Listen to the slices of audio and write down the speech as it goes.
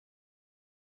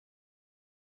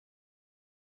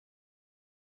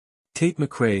Tate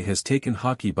McRae has taken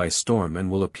hockey by storm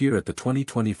and will appear at the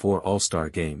 2024 All-Star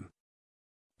Game.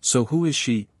 So who is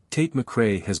she? Tate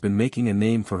McRae has been making a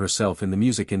name for herself in the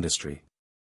music industry.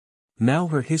 Now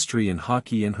her history in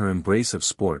hockey and her embrace of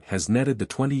sport has netted the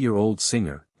 20-year-old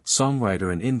singer,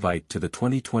 songwriter an invite to the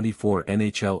 2024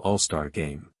 NHL All-Star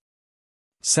Game.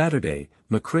 Saturday,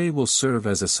 McRae will serve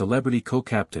as a celebrity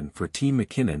co-captain for Team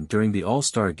McKinnon during the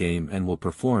All-Star Game and will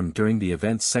perform during the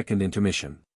event's second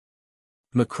intermission.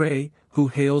 McRae, who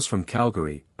hails from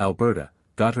Calgary, Alberta,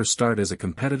 got her start as a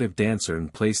competitive dancer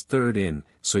and placed third in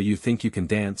So You Think You Can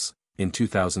Dance, in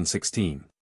 2016.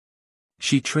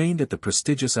 She trained at the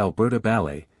prestigious Alberta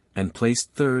Ballet, and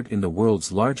placed third in the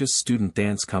world's largest student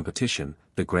dance competition,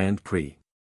 the Grand Prix.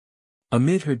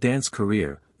 Amid her dance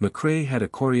career, McRae had a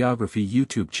choreography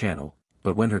YouTube channel,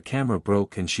 but when her camera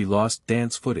broke and she lost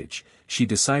dance footage, she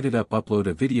decided to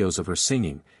upload videos of her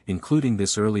singing, including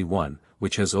this early one,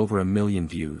 which has over 1 million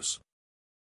views.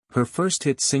 Her first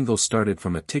hit single started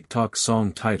from a TikTok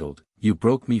song titled, You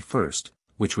Broke Me First,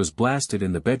 which was blasted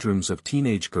in the bedrooms of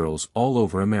teenage girls all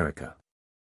over America.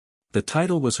 The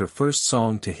title was her first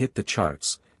song to hit the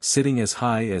charts, sitting as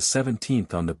high as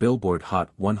 17th on the Billboard Hot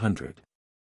 100.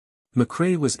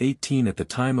 McRae was 18 at the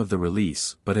time of the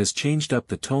release but has changed up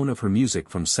the tone of her music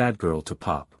from sad girl to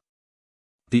pop.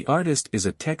 The artist is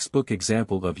a textbook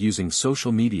example of using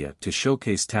social media to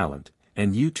showcase talent,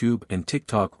 and YouTube and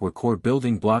TikTok were core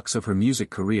building blocks of her music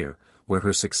career, where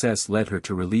her success led her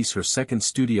to release her second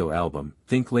studio album,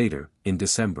 Think Later, in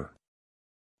December.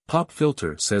 Pop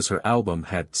Filter says her album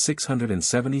had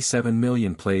 677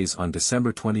 million plays on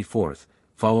December 24,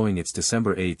 following its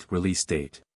December 8 release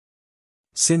date.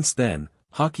 Since then,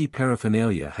 hockey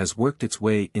paraphernalia has worked its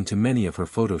way into many of her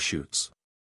photo shoots.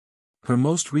 Her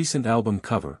most recent album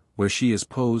cover, where she is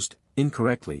posed,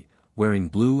 incorrectly, wearing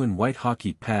blue and white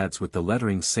hockey pads with the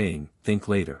lettering saying, Think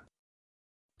Later.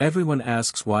 Everyone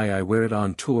asks why I wear it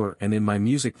on tour and in my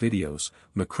music videos,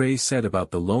 McRae said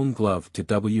about the lone glove to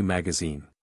W Magazine.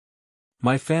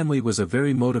 My family was a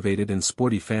very motivated and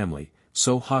sporty family,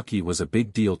 so hockey was a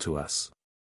big deal to us.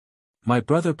 My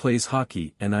brother plays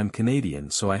hockey and I'm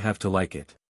Canadian so I have to like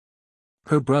it.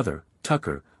 Her brother,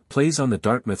 Tucker, plays on the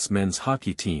Dartmouth's men's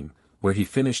hockey team, where he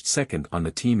finished second on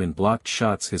the team in blocked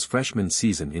shots his freshman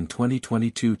season in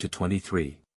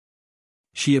 2022-23.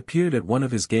 She appeared at one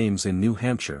of his games in New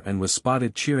Hampshire and was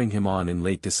spotted cheering him on in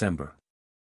late December.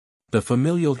 The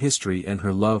familial history and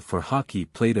her love for hockey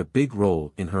played a big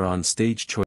role in her on-stage choice.